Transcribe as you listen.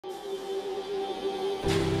I'm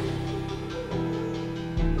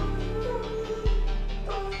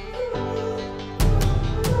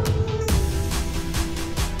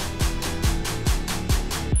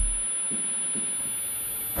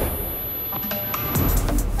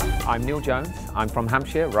Neil Jones. I'm from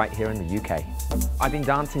Hampshire, right here in the UK. I've been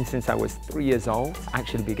dancing since I was 3 years old.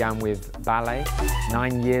 Actually began with ballet.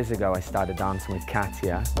 9 years ago I started dancing with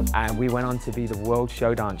Katya and we went on to be the World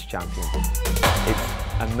Show Dance Champion. It's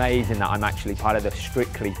amazing that I'm actually part of the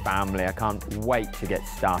Strictly family. I can't wait to get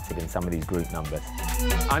started in some of these group numbers.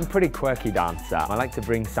 I'm a pretty quirky dancer. I like to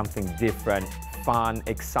bring something different, fun,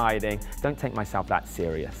 exciting. Don't take myself that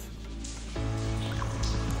serious.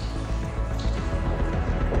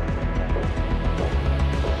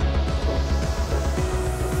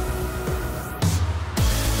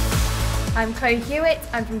 I'm Hewitt,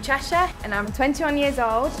 I'm from Cheshire and I'm 21 years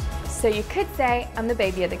old, so you could say I'm the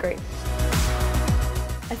baby of the group.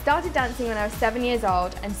 I started dancing when I was 7 years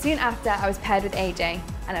old and soon after I was paired with AJ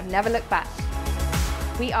and I've never looked back.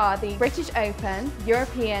 We are the British Open,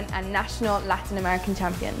 European and National Latin American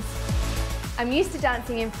champions. I'm used to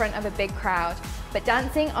dancing in front of a big crowd, but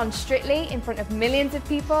dancing on Strictly in front of millions of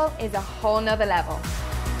people is a whole nother level.